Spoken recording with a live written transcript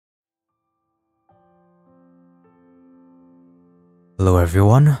Hello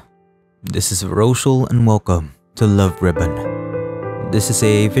everyone, this is Vero and welcome to Love Ribbon. This is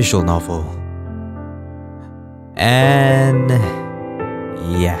a visual novel. And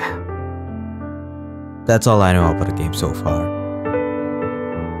yeah, that's all I know about the game so far.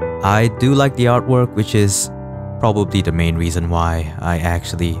 I do like the artwork, which is probably the main reason why I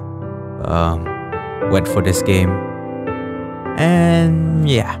actually went for this game. And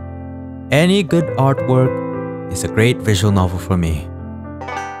yeah, any good artwork is a great visual novel for me.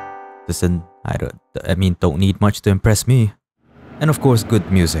 Don't need much to impress me. And of course, good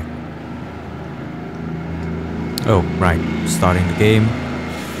music. Oh, right, starting the game.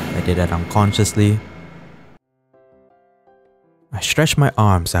 I did that unconsciously. I stretch my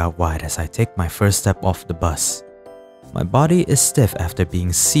arms out wide as I take my first step off the bus. My body is stiff after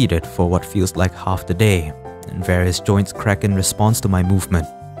being seated for what feels like half the day, and various joints crack in response to my movement.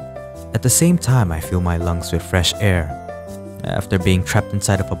 At the same time, I fill my lungs with fresh air. After being trapped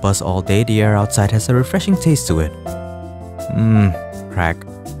inside of a bus all day, the air outside has a refreshing taste to it. Crack.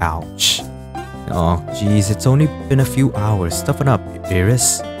 Ouch. Oh, geez, it's only been a few hours. Toughen up,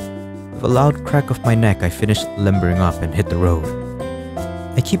 Iris. With a loud crack of my neck, I finish limbering up and hit the road.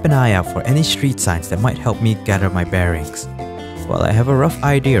 I keep an eye out for any street signs that might help me gather my bearings. While I have a rough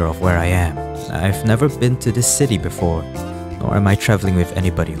idea of where I am, I've never been to this city before, nor am I traveling with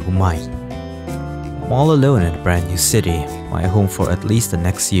anybody who might. I'm all alone in a brand new city, my home for at least the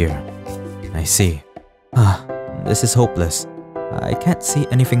next year. I see. This is hopeless. I can't see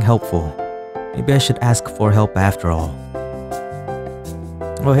anything helpful. Maybe I should ask for help after all.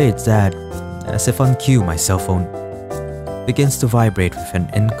 Oh hey, it's Dad. As if on cue, my cell phone begins to vibrate with an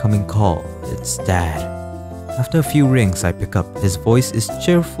incoming call. It's Dad. After a few rings, I pick up. His voice is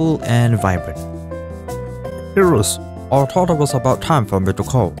cheerful and vibrant. Iris, I thought it was about time for me to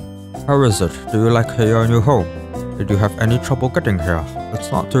call. How is it? Do you like your new home? Did you have any trouble getting here?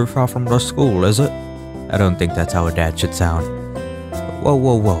 It's not too far from the school, is it? I don't think that's how a dad should sound.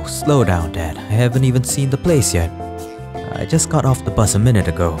 Whoa, slow down, Dad. I haven't even seen the place yet. I just got off the bus a minute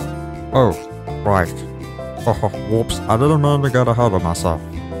ago. Oh, right. Whoops, I didn't mean to get ahead of myself.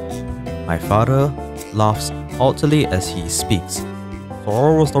 My father laughs haughtily as he speaks. So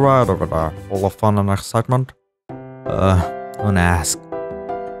how was the ride over there? Full of fun and excitement? Don't ask.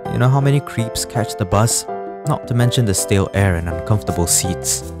 You know how many creeps catch the bus? Not to mention the stale air and uncomfortable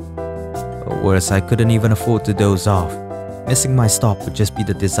seats. Or worse, I couldn't even afford to doze off. Missing my stop would just be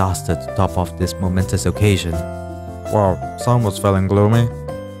the disaster to top off this momentous occasion. Wow, Sam was feeling gloomy.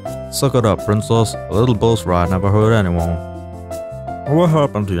 Suck it up, princess. A little boat ride never hurt anyone. What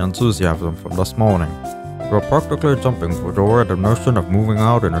happened to your enthusiasm from this morning? You were practically jumping for joy at the notion of moving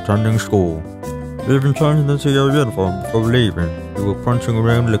out and attending school. You even changed into your uniform before leaving. You were punching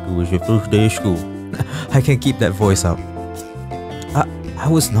around like it was your first day of school. I can't keep that voice up. I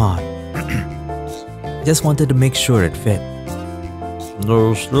was not. I just wanted to make sure it fit.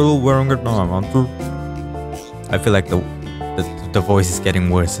 You're still wearing it now, aren't you? I feel like the voice is getting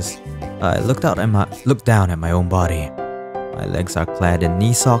worse. I looked down at my own body. My legs are clad in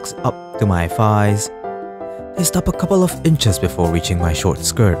knee socks up to my thighs. They stop a couple of inches before reaching my short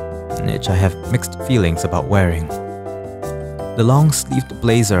skirt, which I have mixed feelings about wearing. The long-sleeved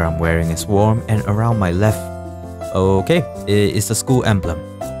blazer I'm wearing is warm, and around my left, is the school emblem.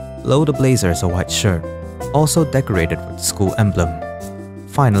 Below the blazer is a white shirt, also decorated with the school emblem.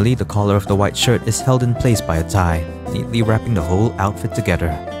 Finally, the collar of the white shirt is held in place by a tie, neatly wrapping the whole outfit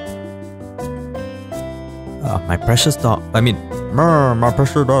together. My precious daughter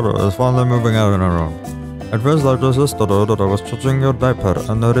is finally moving out on her own. It feels like just yesterday that I was changing your diaper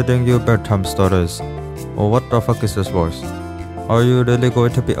and reading you bedtime stories. Oh, what the fuck is this voice? Are you really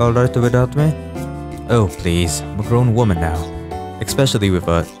going to be alright without me? Oh please, I'm a grown woman now. Especially with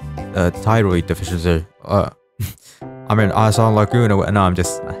a thyroid deficiency. I sound like you know. No, I'm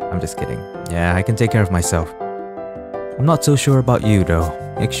just kidding. Yeah, I can take care of myself. I'm not so sure about you though.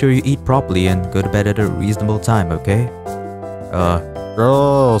 Make sure you eat properly and go to bed at a reasonable time, okay?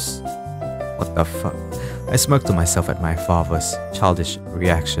 Gross. What the fuck? I smirked to myself at my father's childish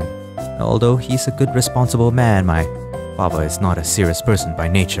reaction. Although he's a good responsible man, my father is not a serious person by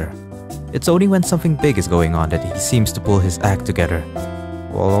nature. It's only when something big is going on that he seems to pull his act together.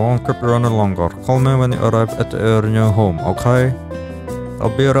 Well, I won't keep you any longer. Call me when you arrive at your new home, okay?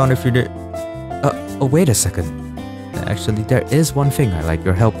 I'll be around if you need... wait a second. Actually, there is one thing I'd like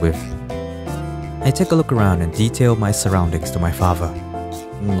your help with. I take a look around and detail my surroundings to my father.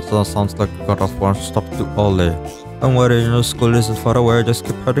 That sounds like you got off one stop too early. Don't worry, your school isn't far away. Just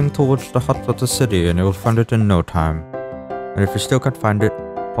keep heading towards the heart of the city and you'll find it in no time. And if you still can't find it,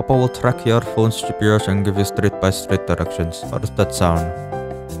 Papa will track your phone's GPS and give you street-by-street directions. How does that sound?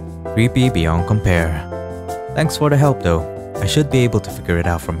 Creepy beyond compare. Thanks for the help though. I should be able to figure it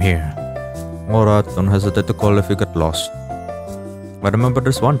out from here. Alright, don't hesitate to call if you get lost. I remember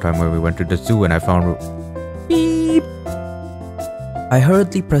this one time when we went to the zoo and I found... Beep! I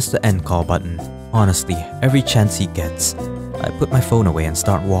hurriedly pressed the end call button. Honestly, every chance he gets. I put my phone away and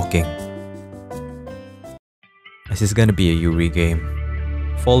start walking. This is gonna be a Yuri game.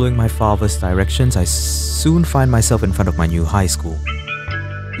 Following my father's directions, I soon find myself in front of my new high school.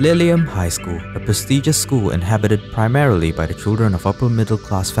 Lilium High School, a prestigious school inhabited primarily by the children of upper middle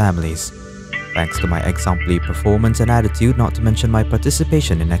class families. Thanks to my exemplary performance and attitude, not to mention my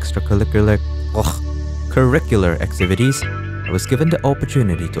participation in extracurricular curricular activities, I was given the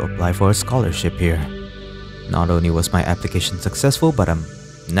opportunity to apply for a scholarship here. Not only was my application successful, but I'm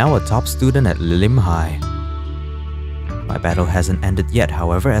now a top student at Lilium High. My battle hasn't ended yet,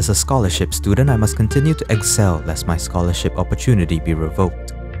 however. As a scholarship student, I must continue to excel lest my scholarship opportunity be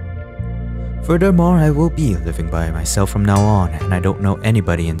revoked. Furthermore, I will be living by myself from now on, and I don't know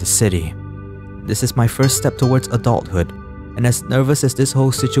anybody in the city. This is my first step towards adulthood, and as nervous as this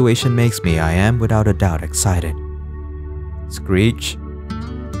whole situation makes me, I am without a doubt excited. Screech.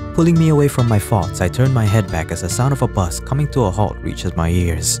 Pulling me away from my thoughts, I turn my head back as the sound of a bus coming to a halt reaches my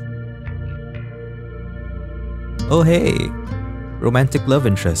ears. Oh hey! Romantic love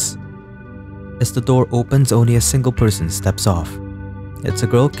interest. As the door opens, only a single person steps off. It's a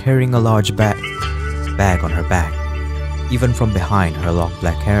girl carrying a large bag on her back. Even from behind, her long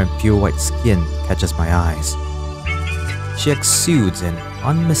black hair and pure white skin catches my eyes. She exudes an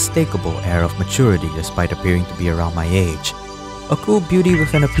unmistakable air of maturity despite appearing to be around my age. A cool beauty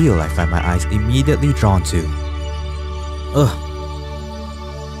with an appeal I find my eyes immediately drawn to. Ugh.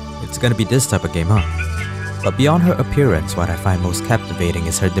 It's gonna be this type of game, huh? But beyond her appearance, what I find most captivating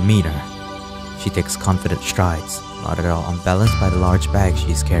is her demeanor. She takes confident strides, not at all unbalanced by the large bag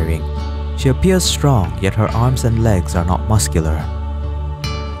she is carrying. She appears strong, yet her arms and legs are not muscular.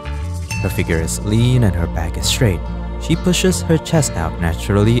 Her figure is lean and her back is straight. She pushes her chest out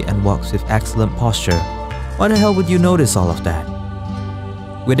naturally and walks with excellent posture. Why the hell would you notice all of that?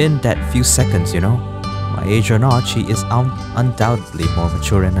 Within that few seconds, you know? My age or not, she is undoubtedly more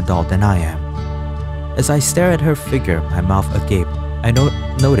mature and adult than I am. As I stare at her figure, my mouth agape, I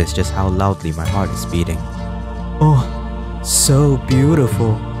notice just how loudly my heart is beating. Oh, so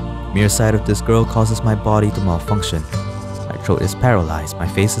beautiful. Mere sight of this girl causes my body to malfunction. My throat is paralyzed, my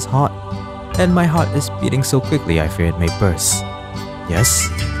face is hot, and my heart is beating so quickly I fear it may burst. Yes?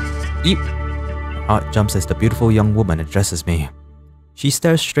 Eep! My heart jumps as the beautiful young woman addresses me. She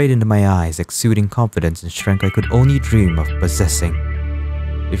stares straight into my eyes, exuding confidence and strength I could only dream of possessing.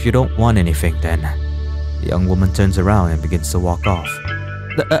 If you don't want anything, then... The young woman turns around and begins to walk off.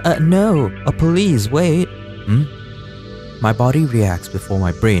 No! Please, wait! My body reacts before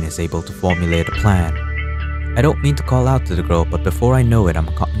my brain is able to formulate a plan. I don't mean to call out to the girl, but before I know it, I'm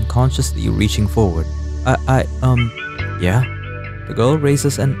unconsciously reaching forward. Yeah? The girl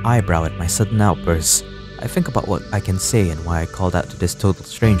raises an eyebrow at my sudden outburst. I think about what I can say and why I called out to this total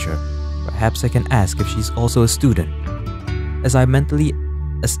stranger. Perhaps I can ask if she's also a student. As I mentally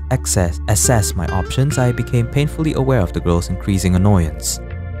assess my options, I became painfully aware of the girl's increasing annoyance.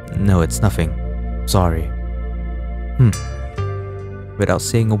 No, it's nothing. Sorry. Without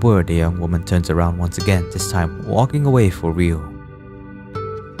saying a word, the young woman turns around once again, this time walking away for real.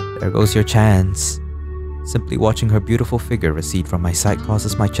 There goes your chance. Simply watching her beautiful figure recede from my sight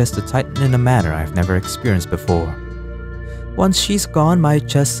causes my chest to tighten in a manner I've never experienced before. Once she's gone, my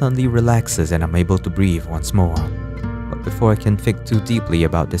chest suddenly relaxes and I'm able to breathe once more. But before I can think too deeply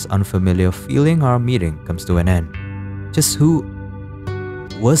about this unfamiliar feeling, our meeting comes to an end. Just who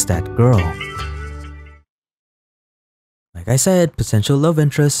was that girl? Like I said, potential love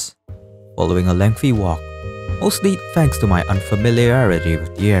interest. Following a lengthy walk, mostly thanks to my unfamiliarity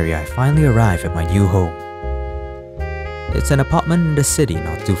with the area, I finally arrive at my new home. It's an apartment in the city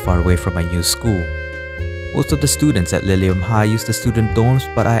not too far away from my new school. Most of the students at Lilium High use the student dorms,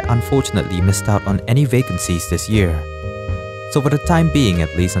 but I unfortunately missed out on any vacancies this year. So for the time being,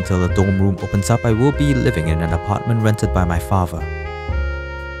 at least until the dorm room opens up, I will be living in an apartment rented by my father.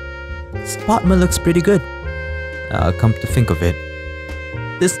 This apartment looks pretty good. Come to think of it,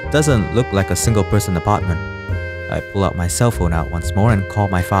 this doesn't look like a single person apartment. I pull out my cell phone once more and call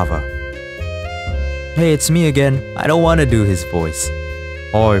my father. Hey, it's me again. I don't want to do his voice.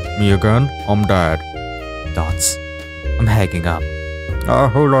 Hi, me again. I'm Dad. Dots. I'm hanging up.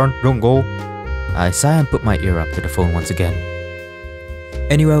 Hold on, don't go. I sigh and put my ear up to the phone once again.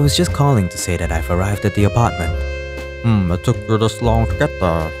 Anyway, I was just calling to say that I've arrived at the apartment. It took you this long to get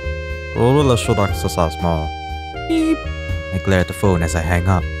there. You really should exercise more. Beep. I glare at the phone as I hang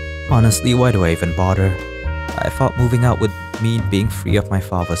up. Honestly, why do I even bother? I thought moving out would mean being free of my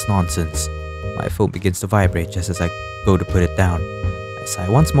father's nonsense. My phone begins to vibrate just as I go to put it down. I sigh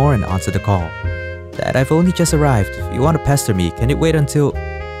once more and answer the call. Dad, I've only just arrived. If you want to pester me, can it wait until...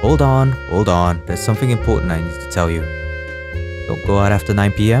 Hold on. There's something important I need to tell you. Don't go out after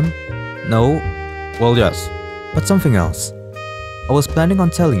 9 p.m.? No? Well, yes. But something else. I was planning on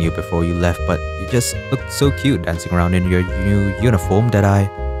telling you before you left, but you just looked so cute dancing around in your new uniform that I...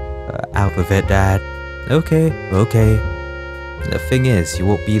 out with it, Dad. Okay. The thing is, you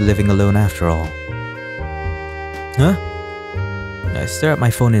won't be living alone after all. Huh? I stare at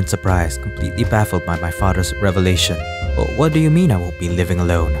my phone in surprise, completely baffled by my father's revelation. Well, what do you mean I won't be living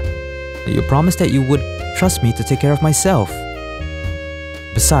alone? You promised that you would trust me to take care of myself.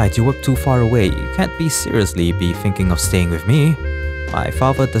 Besides, you work too far away. You can't seriously be thinking of staying with me. My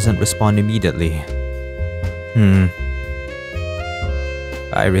father doesn't respond immediately.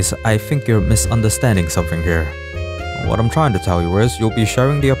 Iris, I think you're misunderstanding something here. What I'm trying to tell you is you'll be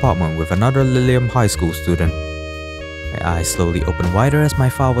sharing the apartment with another Lilium High School student. My eyes slowly open wider as my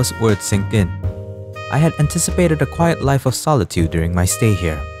father's words sink in. I had anticipated a quiet life of solitude during my stay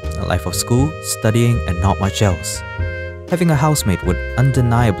here. A life of school, studying, and not much else. Having a housemate would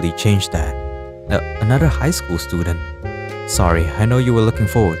undeniably change that. Another high school student. Sorry, I know you were looking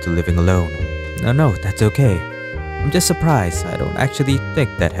forward to living alone. No, that's okay. I'm just surprised. I don't actually think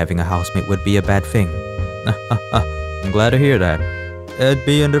that having a housemate would be a bad thing. I'm glad to hear that. It'd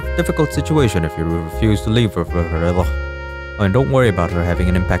be a difficult situation if you refuse to leave with her. And don't worry about her having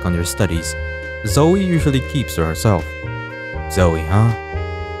an impact on your studies. Zoey usually keeps to herself. Zoey, huh?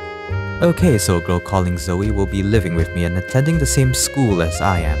 Okay, so a girl calling Zoey will be living with me and attending the same school as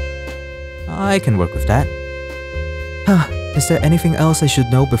I am. I can work with that. Is there anything else I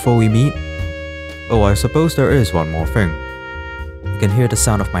should know before we meet? Oh, I suppose there is one more thing. I can hear the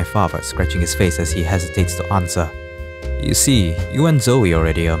sound of my father scratching his face as he hesitates to answer. You see, you and Zoey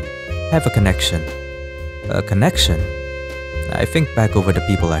already have a connection. A connection? I think back over the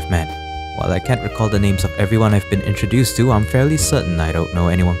people I've met. While I can't recall the names of everyone I've been introduced to, I'm fairly certain I don't know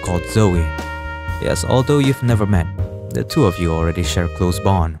anyone called Zoey. Yes, although you've never met, the two of you already share a close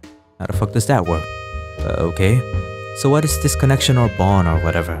bond. How the fuck does that work? Okay. So what is this connection or bond or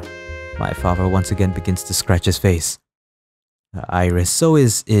whatever? My father once again begins to scratch his face. Iris, so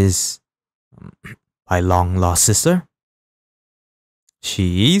is my long-lost sister?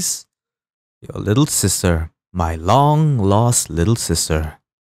 She's your little sister, my long-lost little sister.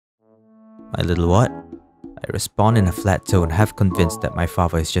 My little what? I respond in a flat tone, half convinced that my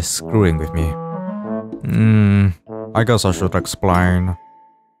father is just screwing with me. I guess I should explain.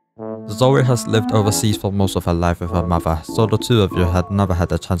 Zoey has lived overseas for most of her life with her mother, so the two of you had never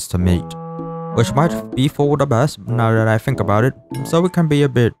had a chance to meet. Which might be for the best, now that I think about it. Zoey can be a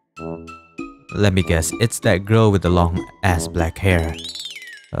bit... Let me guess, it's that girl with the long-ass black hair.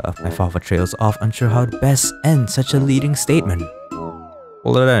 My father trails off, unsure how to best end such a leading statement.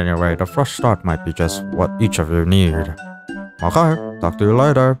 Well, at any rate, a fresh start might be just what each of you need. Okay, talk to you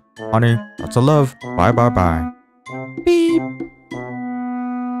later. Honey, lots of love. Bye. Beep.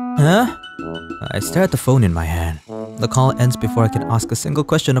 Huh? I stare at the phone in my hand. The call ends before I can ask a single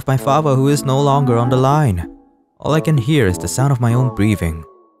question of my father, who is no longer on the line. All I can hear is the sound of my own breathing.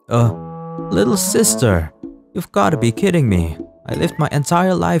 Little sister, you've got to be kidding me. I lived my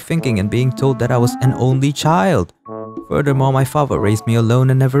entire life thinking and being told that I was an only child. Furthermore, my father raised me alone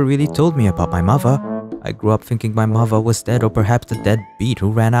and never really told me about my mother. I grew up thinking my mother was dead, or perhaps the deadbeat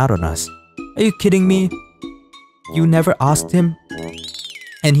who ran out on us. Are you kidding me? You never asked him?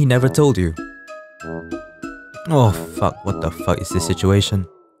 And he never told you? Oh fuck, what the fuck is this situation?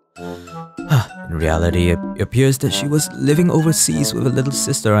 In reality, it appears that she was living overseas with a little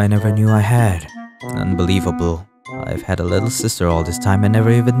sister I never knew I had. Unbelievable. I've had a little sister all this time and never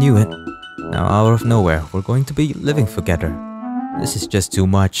even knew it. Now out of nowhere, we're going to be living together. This is just too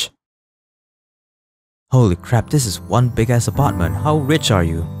much. Holy crap, this is one big ass apartment. How rich are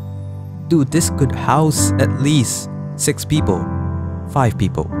you? Dude, this could house at least 6 people. 5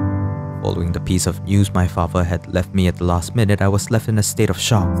 people. Following the piece of news my father had left me at the last minute, I was left in a state of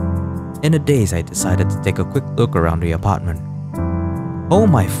shock. In a daze, I decided to take a quick look around the apartment. Oh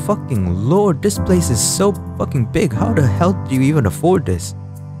my fucking lord, this place is so fucking big. How the hell do you even afford this?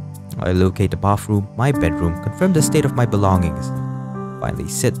 I locate the bathroom, my bedroom, confirm the state of my belongings. Finally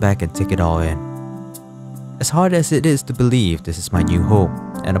sit back and take it all in. As hard as it is to believe this is my new home,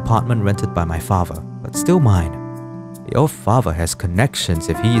 an apartment rented by my father, but still mine. Your father has connections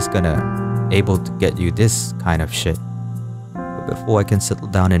if he's able to get you this kind of shit. before I can settle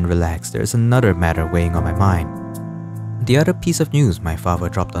down and relax, there's another matter weighing on my mind. The other piece of news my father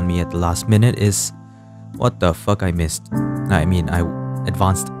dropped on me at the last minute is what the fuck I missed. I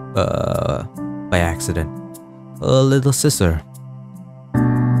advanced by accident. A little sister.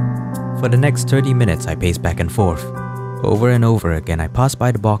 For the next 30 minutes, I paced back and forth. Over and over again, I passed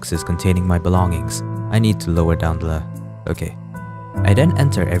by the boxes containing my belongings. I need to lower down the... Okay. I then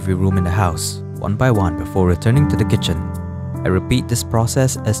enter every room in the house, one by one, before returning to the kitchen. I repeat this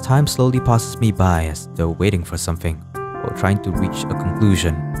process as time slowly passes me by, as though waiting for something, or trying to reach a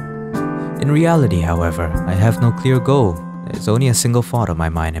conclusion. In reality, however, I have no clear goal. There's only a single thought on my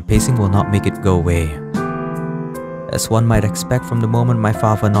mind, and pacing will not make it go away. As one might expect from the moment my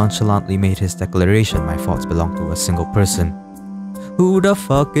father nonchalantly made his declaration, my thoughts belong to a single person. Who the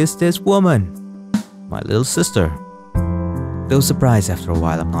fuck is this woman? My little sister. Though surprised after a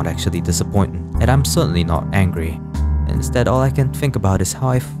while, I'm not actually disappointed, and I'm certainly not angry. Instead, all I can think about is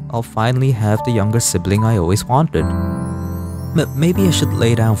how I'll finally have the younger sibling I always wanted. Maybe I should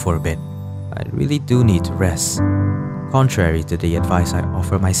lay down for a bit. I really do need to rest. Contrary to the advice I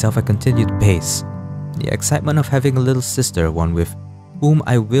offer myself, I continue to pace. The excitement of having a little sister, one with whom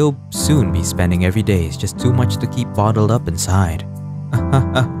I will soon be spending every day, is just too much to keep bottled up inside.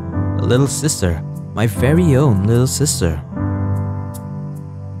 A little sister. My very own little sister.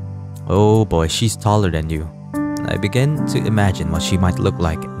 Oh boy, she's taller than you. I begin to imagine what she might look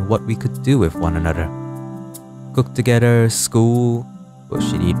like and what we could do with one another. Cook together, school. Will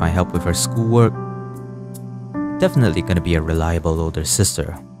she need my help with her schoolwork? Definitely gonna be a reliable older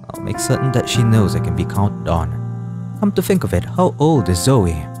sister. I'll make certain that she knows I can be counted on. Come to think of it, how old is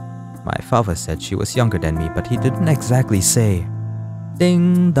Zoey? My father said she was younger than me, but he didn't exactly say.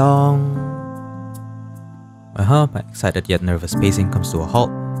 Ding dong. My excited yet nervous pacing comes to a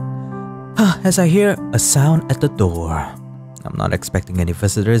halt as I hear a sound at the door. I'm not expecting any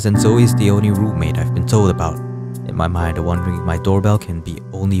visitors, and Zoey's the only roommate I've been told about. In my mind, I'm wondering if my doorbell can be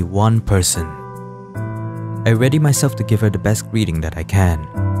only one person. I ready myself to give her the best greeting that I can.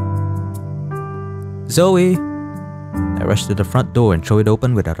 Zoey! I rush to the front door and throw it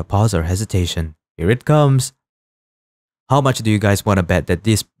open without a pause or hesitation. Here it comes. How much do you guys want to bet that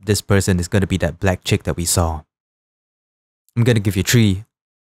this person is gonna be that black chick that we saw? I'm gonna give you 3,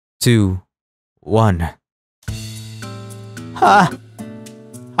 2, 1. Ha!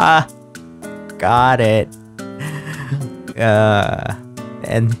 Ha! Got it.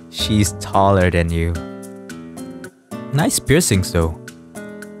 And she's taller than you. Nice piercings though.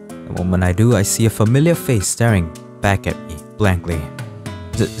 The moment I do, I see a familiar face staring back at me blankly.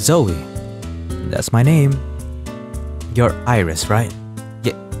 Zoey. That's my name. You're Iris, right?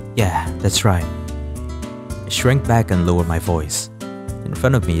 Yeah, that's right. I shrink back and lower my voice. In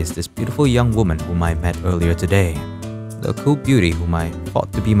front of me is this beautiful young woman whom I met earlier today. The cool beauty whom I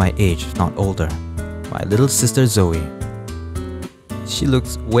thought to be my age, if not older. My little sister Zoey. She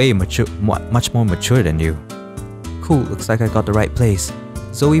looks way much more mature than you. Cool, looks like I got the right place.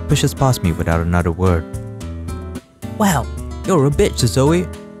 Zoey pushes past me without another word. Wow, you're a bitch, Zoey.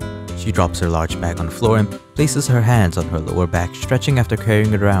 She drops her large bag on the floor and places her hands on her lower back, stretching after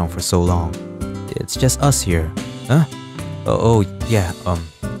carrying it around for so long. It's just us here. Huh? Yeah,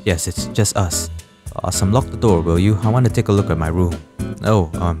 yes, it's just us. Awesome, lock the door, will you? I want to take a look at my room.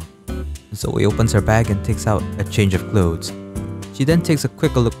 Zoey opens her bag and takes out a change of clothes. She then takes a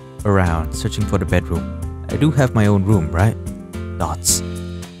quick look around, searching for the bedroom. I do have my own room, right? Dots.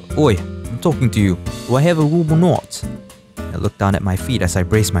 Oi, I'm talking to you. Do I have a room or not? I look down at my feet as I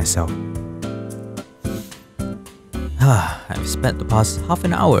brace myself. I've spent the past half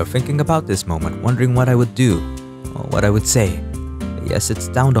an hour thinking about this moment, wondering what I would do, or what I would say. Yes, it's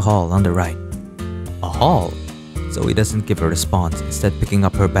down the hall on the right. A hall? Zoey doesn't give a response, instead picking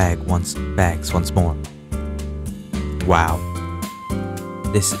up her bags once more. Wow.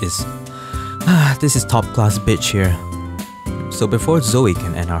 This is top class bitch here. So before Zoey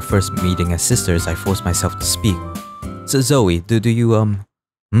can end our first meeting as sisters, I force myself to speak. So Zoey, do you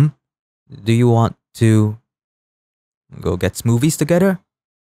want to go get smoothies together?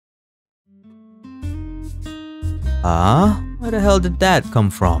 Where the hell did that come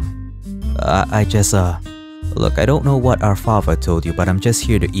from? Look, I don't know what our father told you, but I'm just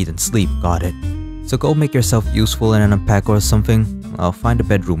here to eat and sleep, got it? So go make yourself useful and unpack or something. I'll find a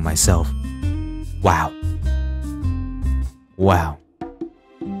bedroom myself. Wow.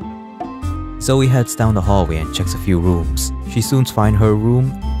 Zoey heads down the hallway and checks a few rooms. She soon finds her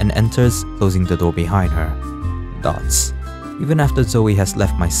room and enters, closing the door behind her. Dots. Even after Zoey has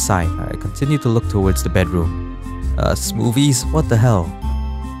left my sight, I continue to look towards the bedroom. Smoothies? What the hell?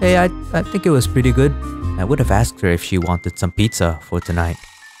 Hey, I think it was pretty good. I would have asked her if she wanted some pizza for tonight.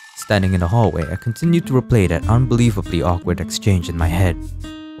 Standing in the hallway, I continued to replay that unbelievably awkward exchange in my head.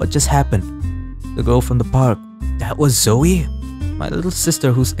 What just happened? The girl from the park. That was Zoey? My little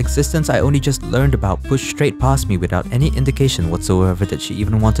sister whose existence I only just learned about pushed straight past me without any indication whatsoever that she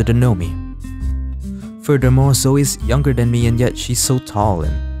even wanted to know me. Furthermore, Zoey's younger than me and yet she's so tall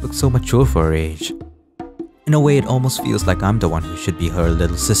and looks so mature for her age. In a way, it almost feels like I'm the one who should be her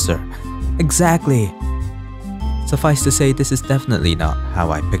little sister. Exactly! Suffice to say, this is definitely not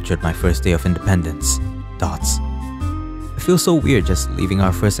how I pictured my first day of independence. Dots. I feel so weird just leaving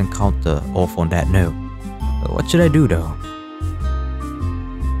our first encounter off on that note. What should I do though?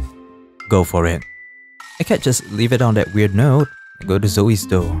 Go for it. I can't just leave it on that weird note. I go to Zoey's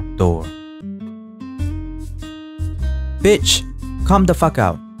door. Bitch! Calm the fuck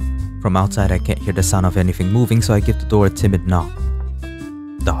out. From outside I can't hear the sound of anything moving, so I give the door a timid knock.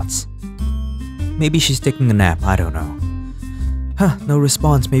 Dots. Maybe she's taking a nap, I don't know. Huh, no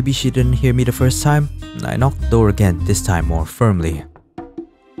response. Maybe she didn't hear me the first time. I knocked the door again, this time more firmly.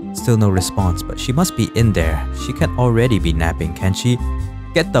 Still no response, but she must be in there. She can't already be napping, can she?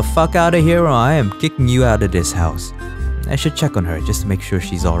 Get the fuck out of here or I am kicking you out of this house. I should check on her just to make sure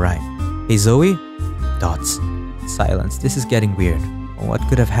she's alright. Hey Zoey? Dots. Silence. This is getting weird. What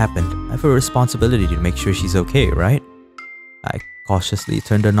could have happened? I have a responsibility to make sure she's okay, right? I cautiously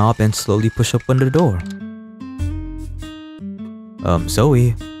turn the knob and slowly push open the door.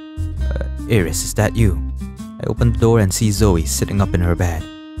 Zoey? Iris, is that you? I open the door and see Zoey sitting up in her bed.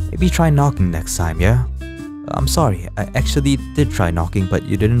 Maybe try knocking next time, yeah? I'm sorry, I actually did try knocking but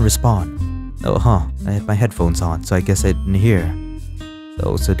you didn't respond. Oh huh, I had my headphones on so I guess I didn't hear.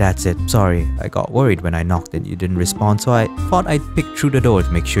 So that's it. Sorry, I got worried when I knocked and you didn't respond, so I thought I'd pick through the door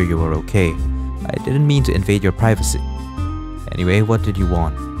to make sure you were okay. I didn't mean to invade your privacy. Anyway, what did you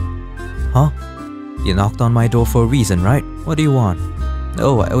want? Huh? You knocked on my door for a reason, right? What do you want?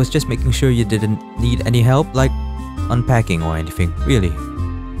 Oh, I was just making sure you didn't need any help, like unpacking or anything, really.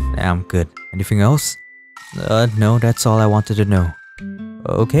 Nah, I'm good. Anything else? No, that's all I wanted to know.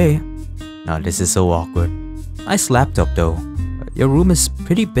 Okay. Now this is so awkward. Nice laptop though. Your room is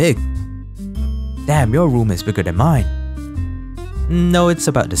pretty big. Damn, your room is bigger than mine. No, it's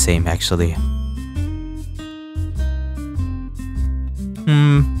about the same actually.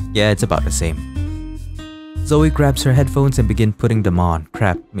 Yeah, it's about the same. Zoey grabs her headphones and begins putting them on.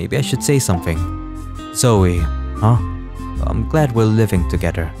 Crap, maybe I should say something. Zoey, huh? I'm glad we're living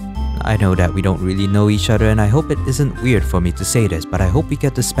together. I know that we don't really know each other and I hope it isn't weird for me to say this, but I hope we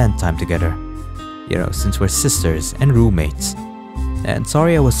get to spend time together. You know, since we're sisters and roommates. And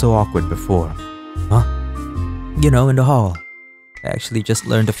sorry I was so awkward before. Huh? You know, in the hall. I actually just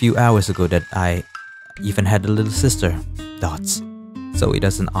learned a few hours ago that I even had a little sister. Dots. Zoey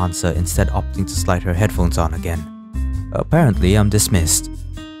doesn't answer, instead opting to slide her headphones on again. Apparently, I'm dismissed.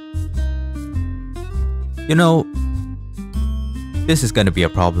 You know, this is gonna be a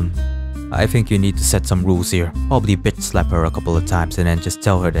problem. I think you need to set some rules here. Probably bitch slap her a couple of times and then just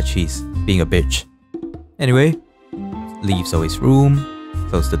tell her that she's being a bitch. Anyway, leave Zoey's room,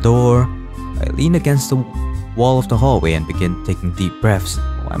 close the door. I lean against the wall of the hallway and begin taking deep breaths.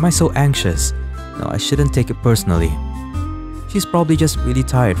 Why am I so anxious? No, I shouldn't take it personally. She's probably just really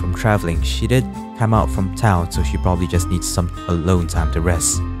tired from traveling. She did come out from town, so she probably just needs some alone time to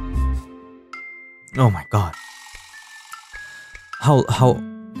rest. Oh my god. How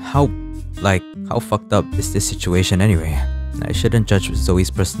fucked up is this situation anyway? I shouldn't judge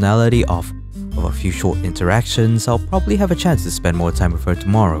Zoey's personality off of a few short interactions. I'll probably have a chance to spend more time with her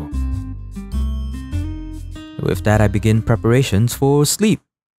tomorrow. With that, I begin preparations for sleep.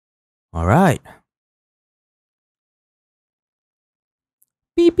 Alright.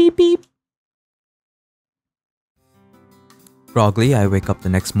 Beep beep beep. Groggily, I wake up the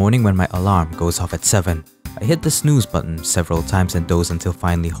next morning when my alarm goes off at 7. I hit the snooze button several times and doze until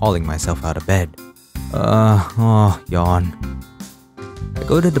finally hauling myself out of bed. Yawn. I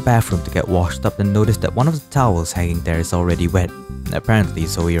go to the bathroom to get washed up and notice that one of the towels hanging there is already wet. Apparently,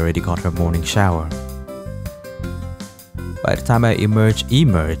 Zoey already got her morning shower. By the time I emerge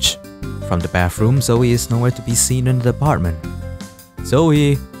from the bathroom, Zoey is nowhere to be seen in the apartment.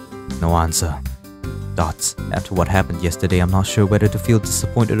 Zoey! No answer. Dots. After what happened yesterday, I'm not sure whether to feel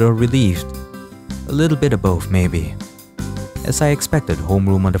disappointed or relieved. A little bit of both, maybe. As I expected,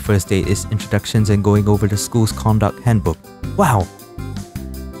 homeroom on the first day is introductions and going over the school's conduct handbook. Wow!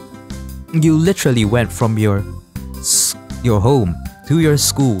 You literally went from your home to your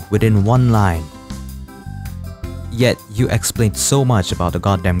school within one line. Yet, you explained so much about the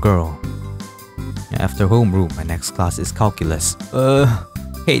goddamn girl. After homeroom, my next class is calculus.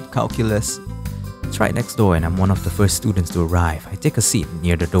 Hate calculus. It's right next door and I'm one of the first students to arrive. I take a seat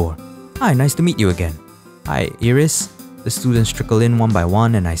near the door. Hi, nice to meet you again. Hi, Iris. The students trickle in one by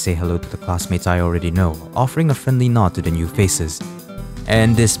one and I say hello to the classmates I already know, offering a friendly nod to the new faces.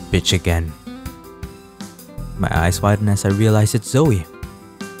 And this bitch again. My eyes widen as I realize it's Zoey.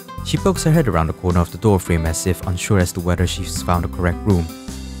 She pokes her head around the corner of the doorframe as if unsure as to whether she's found the correct room,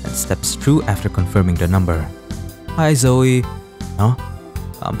 and steps through after confirming the number. Hi Zoey. Huh?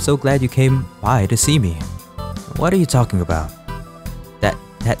 I'm so glad you came by to see me. What are you talking about? That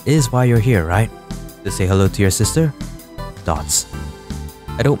is why you're here, right? To say hello to your sister? Dots.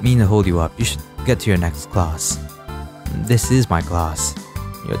 I don't mean to hold you up. You should get to your next class. This is my class.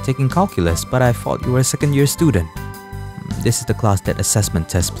 You're taking calculus, but I thought you were a second-year student. This is the class that assessment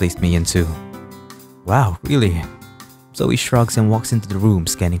test placed me into. Wow, really? Zoey shrugs and walks into the room,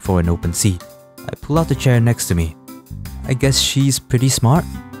 scanning for an open seat. I pull out the chair next to me. I guess she's pretty smart?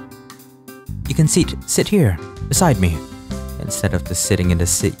 You can sit here, beside me. Instead of just sitting in the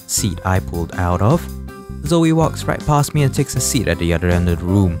seat I pulled out of, Zoey walks right past me and takes a seat at the other end of the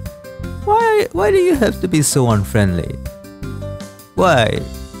room. Why do you have to be so unfriendly? Why?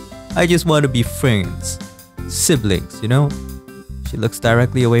 I just want to be friends. Siblings, you know? She looks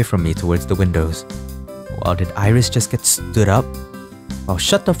directly away from me towards the windows. Well, did Iris just get stood up? Oh,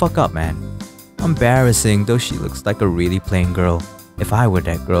 shut the fuck up, man. Embarrassing, though she looks like a really plain girl. If I were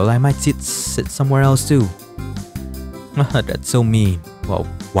that girl, I might sit somewhere else too. That's so mean. Well,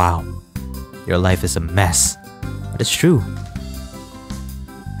 wow. Your life is a mess. But it's true.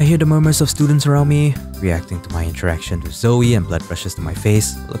 I hear the murmurs of students around me, reacting to my interaction with Zoey, and blood rushes to my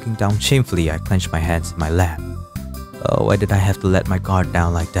face. Looking down shamefully, I clench my hands in my lap. Oh, why did I have to let my guard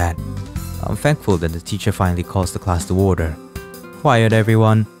down like that? I'm thankful that the teacher finally calls the class to order. Quiet,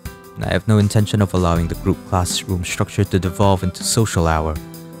 everyone. I have no intention of allowing the group classroom structure to devolve into social hour.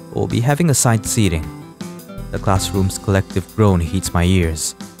 We'll be having assigned seating. The classroom's collective groan heats my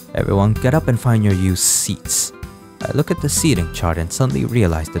ears. Everyone get up and find your used seats. I look at the seating chart and suddenly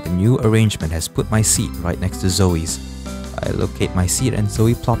realize that the new arrangement has put my seat right next to Zoey's. I locate my seat and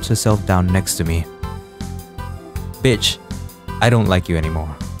Zoey plops herself down next to me. Bitch, I don't like you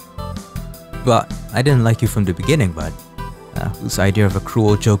anymore. But I didn't like you from the beginning, bud. Whose idea of a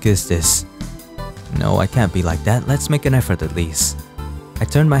cruel joke is this? No, I can't be like that. Let's make an effort at least. I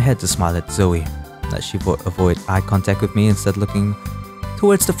turn my head to smile at Zoey. Let she avoid eye contact with me, instead looking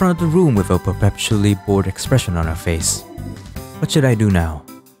towards the front of the room with a perpetually bored expression on her face. What should I do now?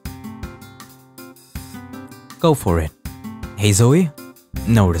 Go for it. Hey Zoey?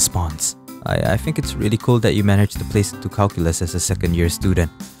 No response. I think it's really cool that you managed to place into calculus as a second-year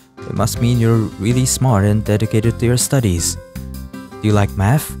student. It must mean you're really smart and dedicated to your studies. Do you like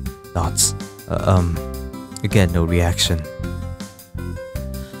math? Dots. Again, no reaction.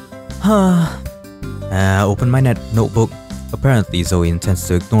 Open my notebook. Apparently, Zoey intends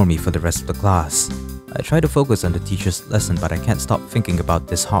to ignore me for the rest of the class. I try to focus on the teacher's lesson, but I can't stop thinking about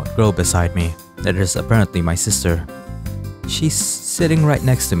this hot girl beside me. That is apparently my sister. She's sitting right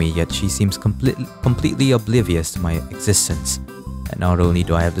next to me, yet she seems completely oblivious to my existence. And not only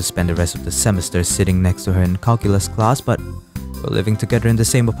do I have to spend the rest of the semester sitting next to her in calculus class, but we're living together in the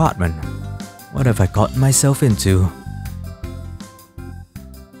same apartment. What have I gotten myself into?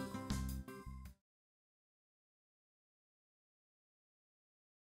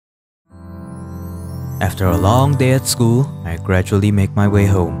 After a long day at school, I gradually make my way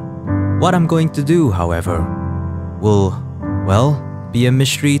home. What I'm going to do, however, will, well, be a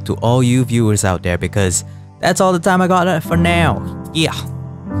mystery to all you viewers out there, because that's all the time I got for now. Yeah.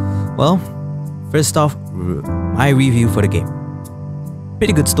 Well, first off, my review for the game.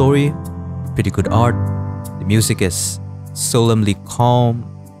 Pretty good story, pretty good art. The music is solemnly calm.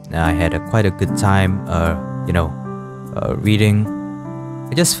 I had quite a good time, reading.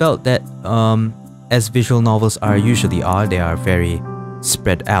 I just felt that, as visual novels usually are, they are very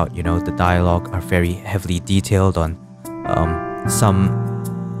spread out. You know, the dialogue are very heavily detailed on some,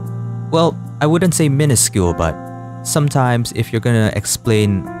 well, I wouldn't say minuscule, but sometimes if you're gonna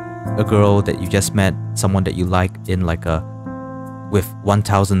explain a girl that you just met, someone that you like, in like with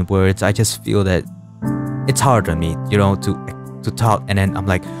 1,000 words, I just feel that it's hard on me, you know, to talk, and then I'm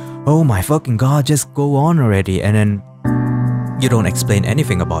like, oh my fucking god, just go on already, and then you don't explain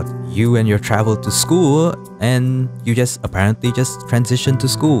anything about you and your travel to school, and you just apparently just transition to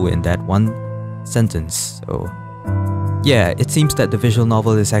school in that one sentence. So yeah, it seems that the visual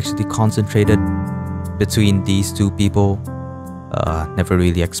novel is actually concentrated between these two people, never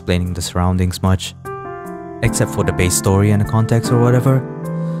really explaining the surroundings much, except for the base story and the context or whatever.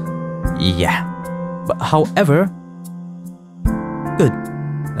 Yeah, but however, good.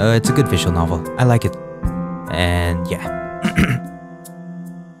 It's a good visual novel. I like it. And yeah.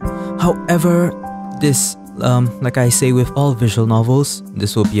 However, this, like I say with all visual novels,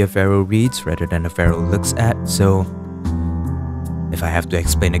 this will be a Vero reads rather than a Vero looks at. So, if I have to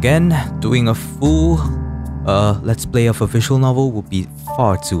explain again, doing a full let's play of a visual novel would be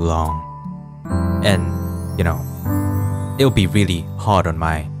far too long. And, you know, it'll be really hard on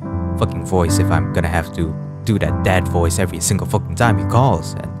my fucking voice if I'm gonna have to do that dad voice every single fucking time he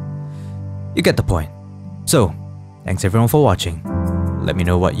calls. And you get the point. So, thanks everyone for watching. Let me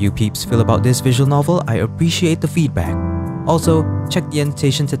know what you peeps feel about this visual novel. I appreciate the feedback. Also, check the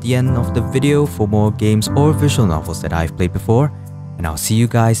annotations at the end of the video for more games or visual novels that I've played before. And I'll see you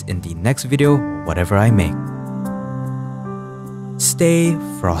guys in the next video, whatever I make. Stay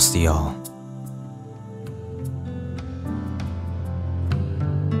frosty, y'all.